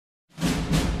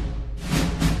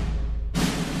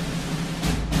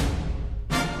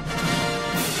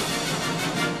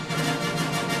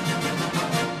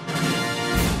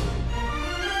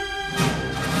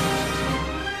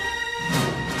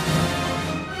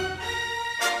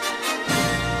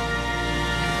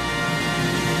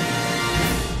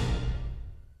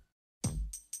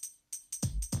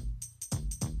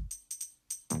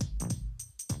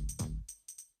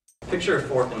Picture a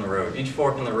fork in the road. Each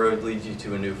fork in the road leads you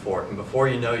to a new fork, and before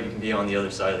you know it, you can be on the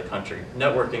other side of the country.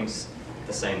 Networking's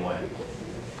the same way.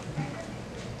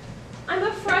 I'm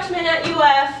a freshman at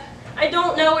UF. I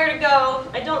don't know where to go.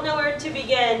 I don't know where to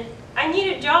begin. I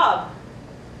need a job.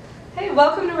 Hey,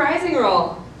 welcome to Rising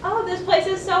Roll. Oh, this place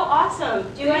is so awesome.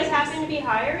 Do you guys happen to be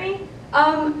hiring?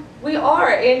 We are,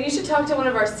 and you should talk to one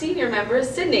of our senior members,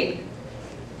 Sydney.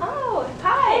 Oh,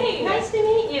 hi. Hey. Nice to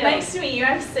meet you. Nice to meet you.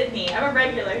 I'm Sydney. I'm a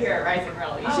regular here at Rising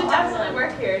Roll. You should definitely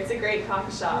work here. It's a great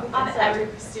coffee shop, and every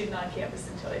student on campus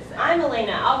enjoys it. I'm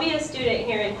Elena. I'll be a student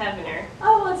here in Heavener.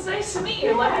 Oh, well, it's nice to meet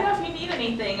you. Let me know if you need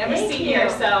anything. I'm a senior,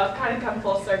 so I've kind of come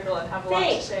full circle and have a lot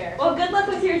to share. Well, good luck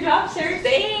with your job search.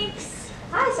 Thanks.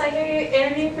 Hi, so I hear you're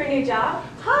interviewing for a new job?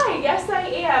 Hi, yes I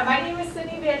am. My name is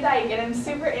Sydney Van Dyke, and I'm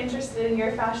super interested in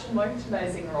your fashion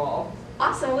merchandising role.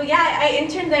 Awesome. Well, yeah, I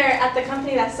interned there at the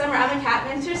company that summer. I'm a cat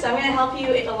mentor, so I'm going to help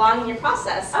you along in your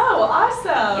process. Oh,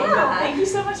 awesome. Yeah. Thank you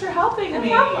so much for helping me.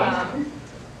 No problem.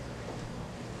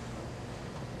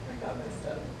 I got messed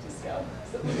up. Just go.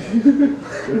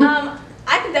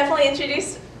 I can definitely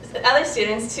introduce other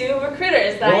students to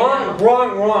recruiters that I know.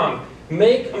 Wrong.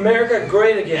 Make America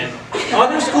great again.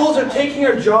 Other schools are taking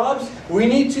our jobs. We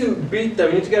need to beat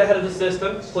them. We need to get ahead of the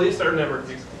system. Please start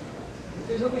networking.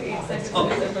 There's only 8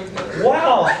 seconds.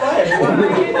 Wow. Hi.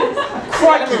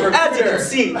 Crikey, as you can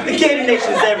see, the gaming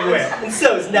nation is everywhere, and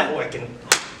so is networking.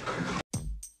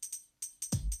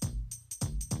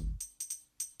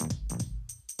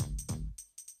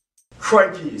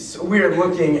 Crikey, so we are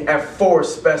looking at 4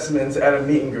 specimens at a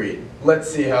meet and greet. Let's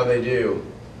see how they do.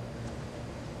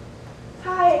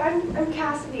 Hi, I'm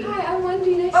Cassidy. Hi, I'm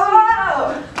Wendy. Nice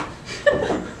Oh!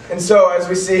 And so, as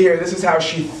we see here, this is how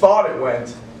she thought it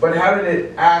went, but how did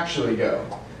it actually go?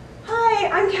 Hi,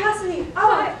 I'm Cassidy.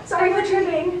 Oh, sorry for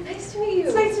tripping. Nice to meet you.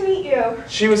 It's nice to meet you.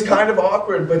 She was kind of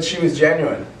awkward, but she was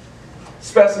genuine.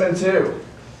 Specimen 2.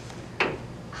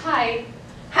 Hi,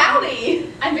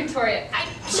 Howdy. I'm Victoria.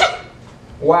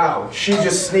 Wow, she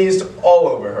just sneezed all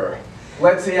over her.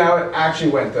 Let's see how it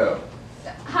actually went, though.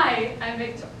 Hi, I'm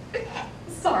Victoria.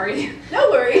 Sorry. No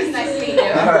worries. Nice to meet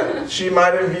you. She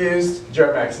might have used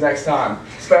Germex next time.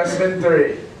 Specimen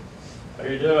 3. How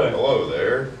you doing? Hello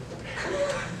there.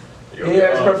 He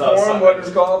has performed what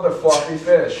is called the floppy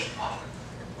fish. Oh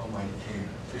my king.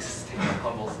 Please take my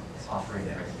humble offering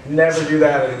there. Never do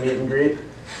that at a meet and greet.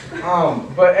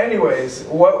 But anyways,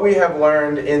 what we have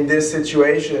learned in this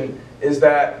situation is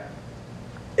that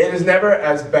it is never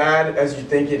as bad as you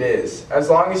think it is. As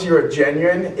long as you're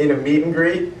genuine in a meet and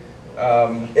greet,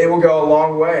 it will go a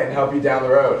long way and help you down the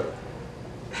road.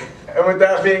 And with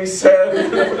that being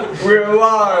said, we're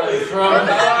live from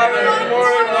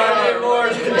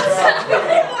Morning.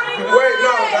 Wait,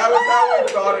 no, that was how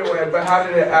we thought it went, but how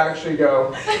did it actually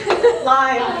go?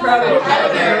 Live from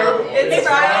Heavener. It's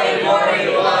Friday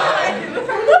morning live.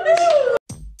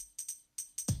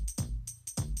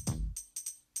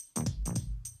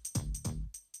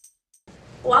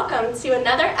 Welcome to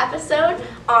another episode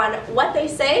on what they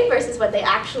say versus what they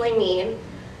actually mean.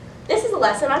 This is a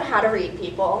lesson on how to read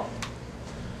people.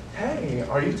 Hey,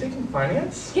 are you taking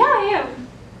finance? Yeah, I am.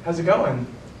 How's it going?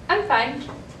 I'm fine.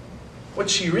 What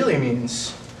she really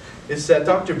means is that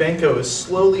Dr. Benko is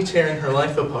slowly tearing her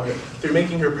life apart through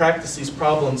making her practice these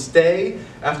problems day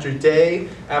after day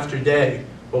after day.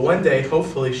 But one day,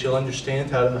 hopefully, she'll understand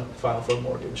how to file for a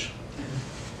mortgage.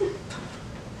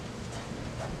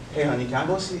 Hey honey, can I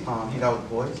go hang out with the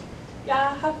boys?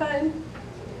 Yeah, have fun.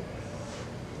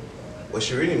 What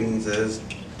she really means is,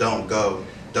 don't go.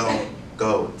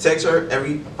 Text her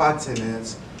every 5-10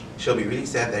 minutes. She'll be really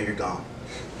sad that you're gone.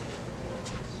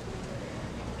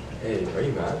 Hey, are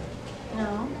you mad?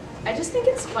 No. I just think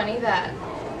it's funny that...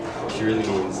 What she really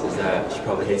means is that she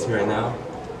probably hates me right now.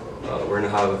 We're gonna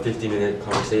have a 15-minute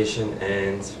conversation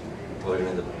and probably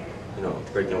gonna end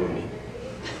up, breaking up with me.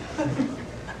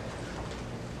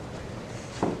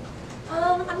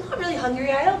 I'm not really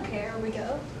hungry. I don't care where we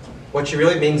go. What she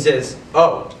really means is,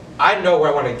 oh, I know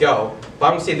where I want to go, but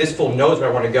I'm going to say this fool knows where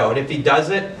I want to go, and if he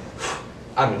doesn't,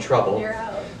 I'm in trouble. You're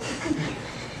out.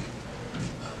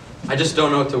 I just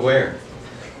don't know what to wear.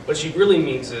 What she really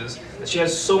means is that she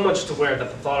has so much to wear that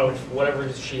the thought of whatever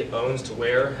she owns to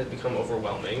wear has become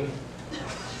overwhelming.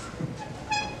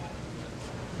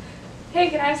 Hey,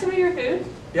 can I have some of your food?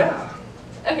 Yeah.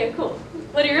 Okay, cool.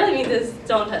 What it really means is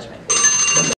don't touch my food.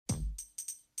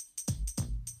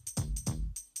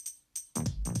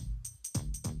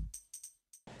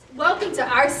 Welcome to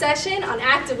our session on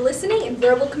active listening and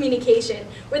verbal communication,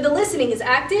 where the listening is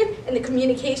active and the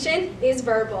communication is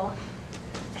verbal.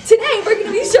 Today, we're going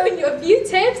to be showing you a few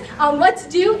tips on what to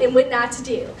do and what not to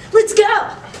do. Let's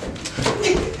go!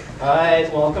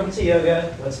 Alright, welcome to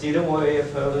yoga. Let's do the warrior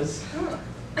pose. Oh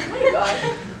my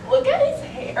god. Look at his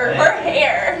hair, or her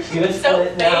hair. Give it So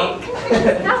split now. fake.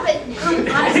 Stop it.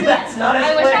 Honestly, That's not a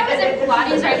I wish I was split. in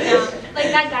Pilates right now.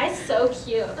 Like, that guy's so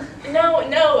cute.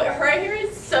 No, her hair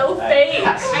is so Alright, fake.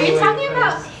 pass Are you the talking warrior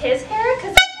about pose. his hair?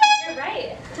 Because you're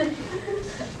right.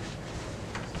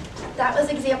 That was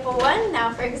example 1,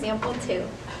 now for example 2.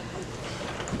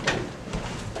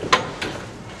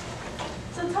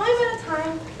 So tell me about a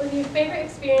time with your favorite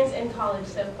experience in college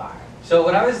so far. So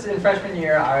when I was in freshman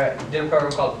year, I did a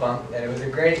program called Bump, and it was a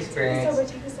great experience.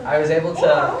 I was able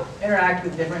to interact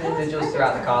with different individuals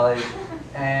throughout the college,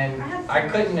 and I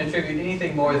couldn't attribute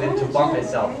anything more than to Bump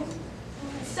itself.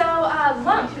 So,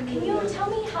 Lump, can you tell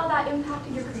me how that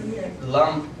impacted your career?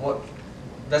 Lump, what?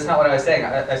 That's not what I was saying.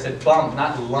 I said Bump,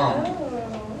 not Lump.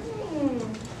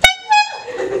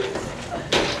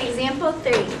 Example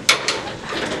 3.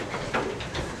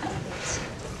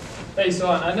 Hey, so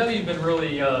I know you've been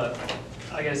really, I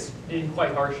guess, being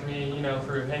quite harsh to me,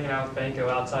 for hanging out with Banco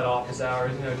outside office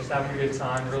hours, just having a good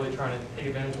time, really trying to take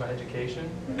advantage of my education.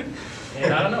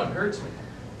 And I don't know, it hurts me.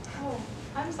 Oh,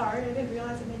 I'm sorry. I didn't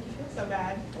realize it made you feel so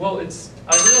bad. Well,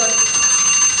 I realize.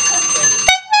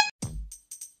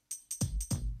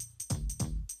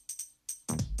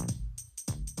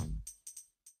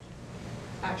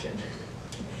 Action.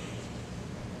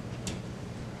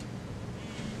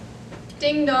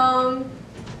 Ding dong.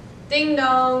 Ding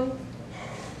dong.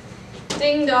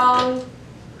 Ding dong.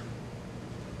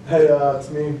 Hey, it's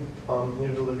me. Here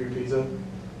to deliver your pizza.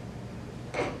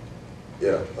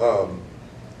 Yeah,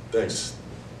 thanks.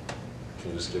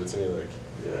 Can you just give it to me, like?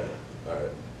 Yeah.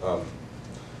 Alright,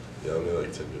 yeah, let me,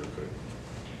 like, tip you real quick.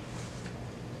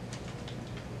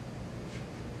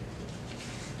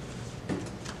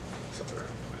 Sorry.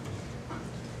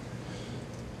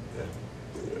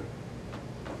 Yeah.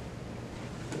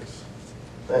 Thanks.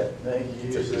 Thank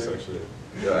you. Take this, actually.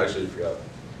 Yeah, I actually forgot.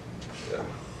 Yeah,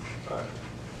 alright.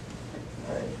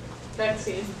 Next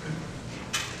scene.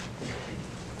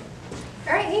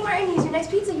 All right, hey Martin, here's your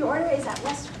next pizza. Your order is at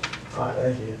West. Alright,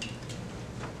 thank you.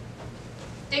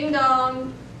 Ding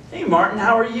dong. Hey Martin,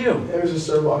 how are you? Hey, Mr.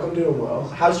 Serbach, I'm doing well.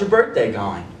 How's your birthday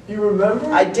going? You remember?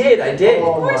 I did.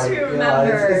 Oh Of course my we God,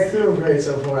 remember. It's doing great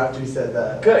so far after you said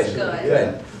that. Good. Actually.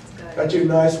 Good. Yeah. Got you a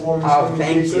nice warm Oh, steaming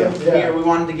thank pizza. you. Yeah. Here, we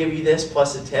wanted to give you this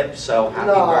plus a tip, so happy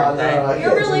No, birthday. no, I Your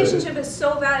can't do it. relationship is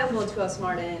so valuable to us,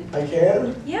 Martin. I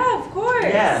can? Yeah, of course.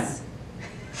 Yeah.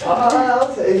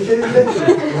 I'll take it. Have a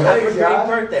Thanks, great guys.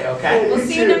 birthday, okay? Hey, We'll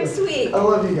see you too. next week. I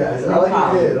love you guys. I No like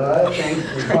problem. your kid, alright? Thank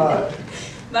you. Bye.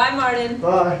 Bye, Martin.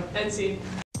 Bye. End scene.